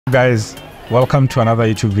Guys, welcome to another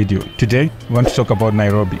YouTube video. Today, we want to talk about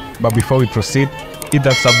Nairobi. But before we proceed, hit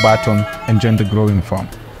that sub button and join the growing farm.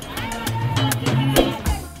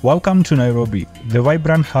 Welcome to Nairobi, the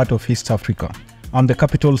vibrant heart of East Africa and the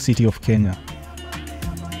capital city of Kenya.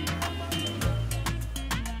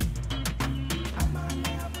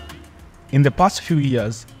 In the past few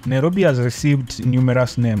years, Nairobi has received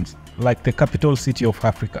numerous names, like the capital city of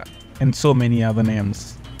Africa, and so many other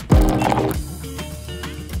names.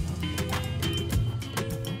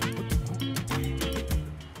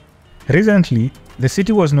 Recently, the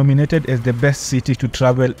city was nominated as the best city to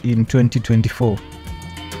travel in 2024.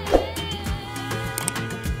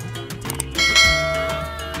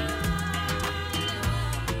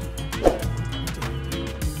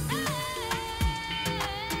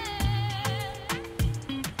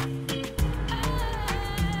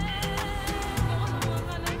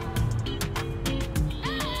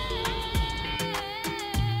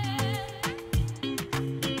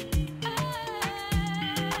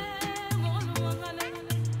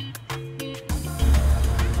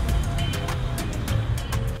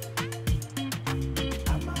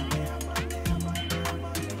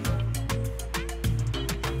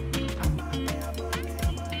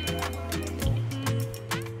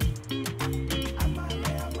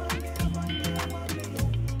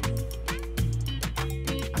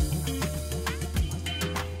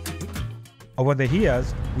 Over the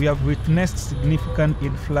years, we have witnessed significant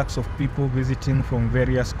influx of people visiting from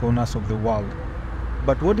various corners of the world.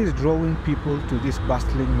 But what is drawing people to this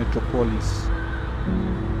bustling metropolis?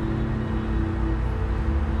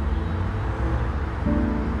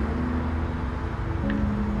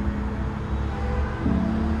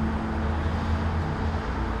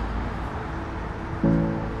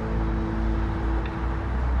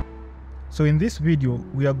 So in this video,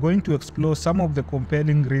 we are going to explore some of the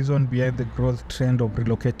compelling reasons behind the growth trend of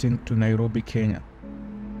relocating to Nairobi, Kenya.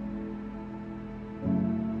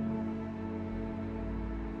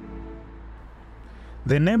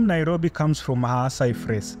 The name Nairobi comes from a Maasai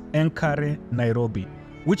phrase, 𝙏𝙖𝙣𝙠 𝙔𝙤𝙪,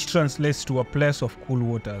 which translates to a place of cool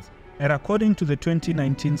waters. And according to the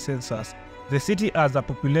 2019 census, the city has a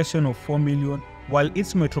population of 4 million, while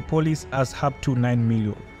its metropolis has up to 9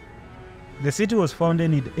 million. The city was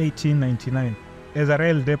founded in 1899 as a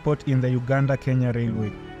rail depot in the Uganda-Kenya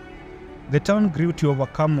Railway. The town grew to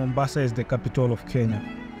overcome Mombasa as the capital of Kenya.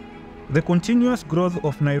 The continuous growth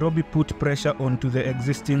of Nairobi put pressure onto the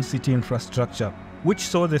existing city infrastructure, which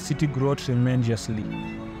saw the city grow tremendously.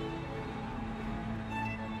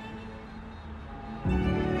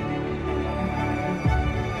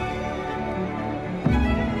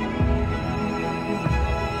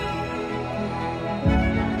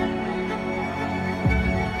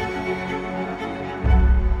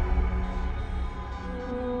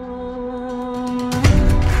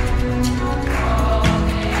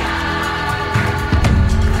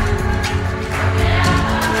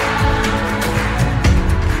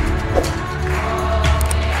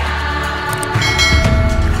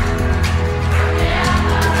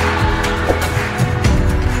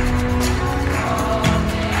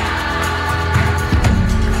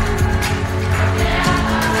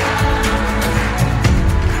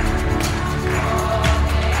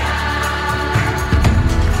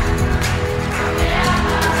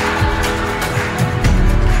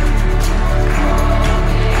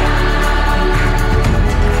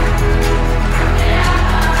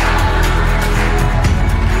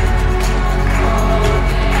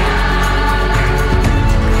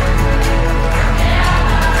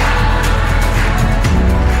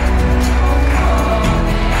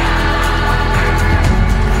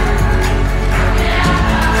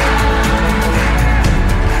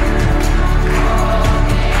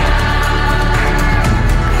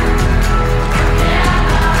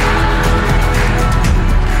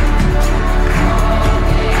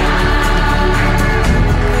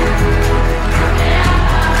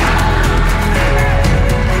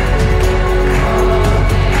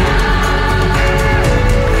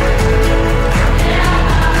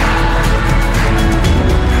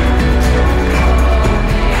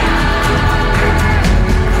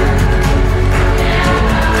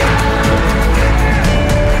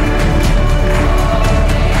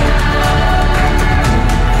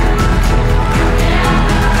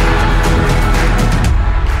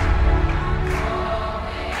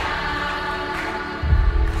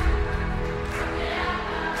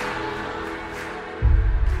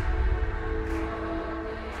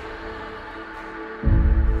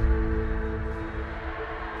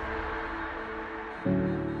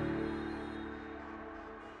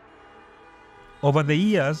 Over the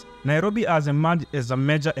years, Nairobi has emerged as a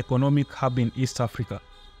major economic hub in East Africa.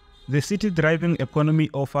 The city's thriving economy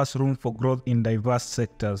offers room for growth in diverse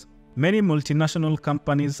sectors. Many multinational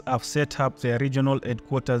companies have set up their regional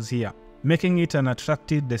headquarters here, making it an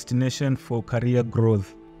attractive destination for career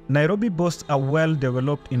growth. Nairobi boasts a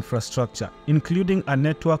well-developed infrastructure, including a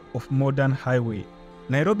network of modern highways.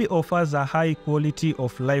 Nairobi offers a high quality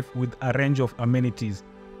of life with a range of amenities,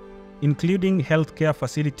 including healthcare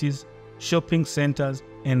facilities, shopping centers,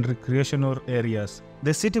 and recreational areas.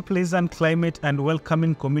 The city's pleasant climate and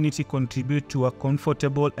welcoming community contribute to a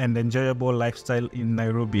comfortable and enjoyable lifestyle in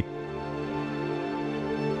Nairobi.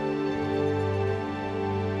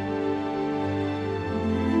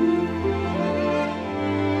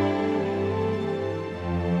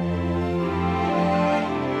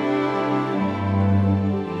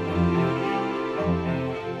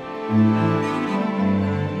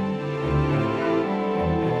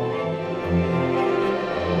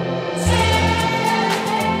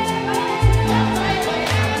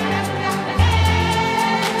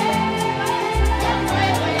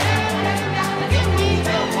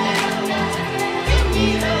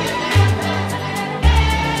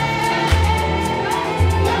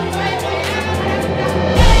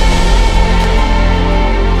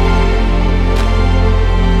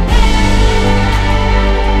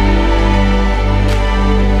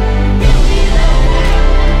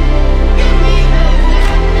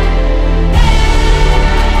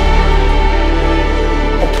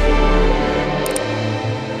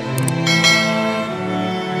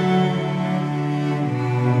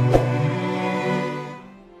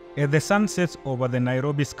 As the sun sets over the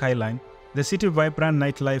Nairobi skyline, the city's vibrant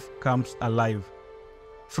nightlife comes alive.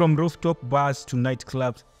 From rooftop bars to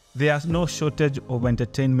nightclubs, there's no shortage of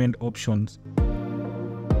entertainment options.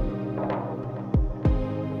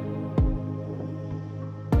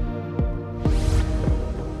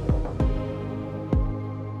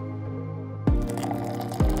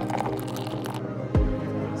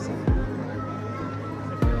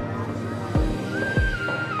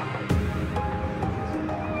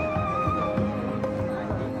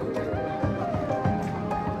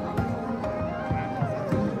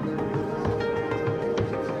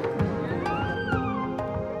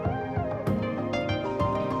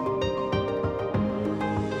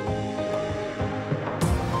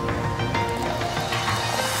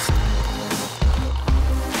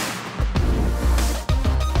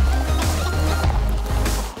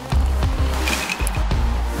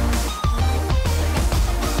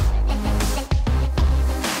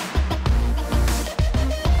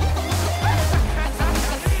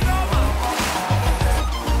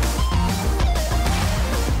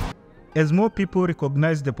 As more people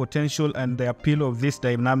recognize the potential and the appeal of this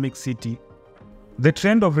dynamic city, the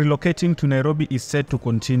trend of relocating to Nairobi is set to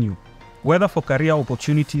continue, whether for career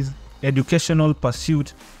opportunities, educational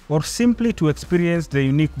pursuit, or simply to experience the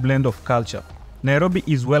unique blend of culture. Nairobi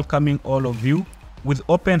is welcoming all of you with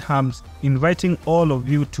open arms, inviting all of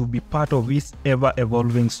you to be part of its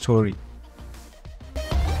ever-evolving story.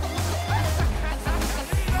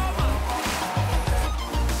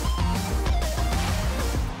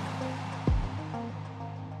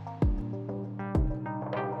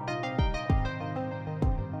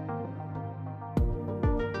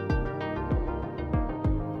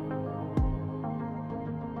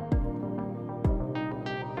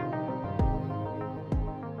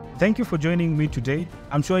 Thank you for joining me today.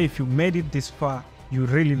 I'm sure if you made it this far, you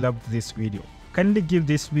really loved this video. Kindly give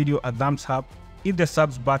this video a thumbs up, hit the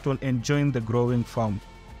subs button and join the growing fam.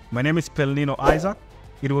 My name is 𝙏𝙗𝙧.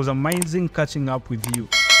 It was amazing catching up with you.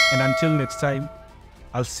 And until next time,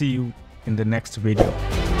 I'll see you in the next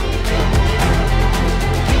video.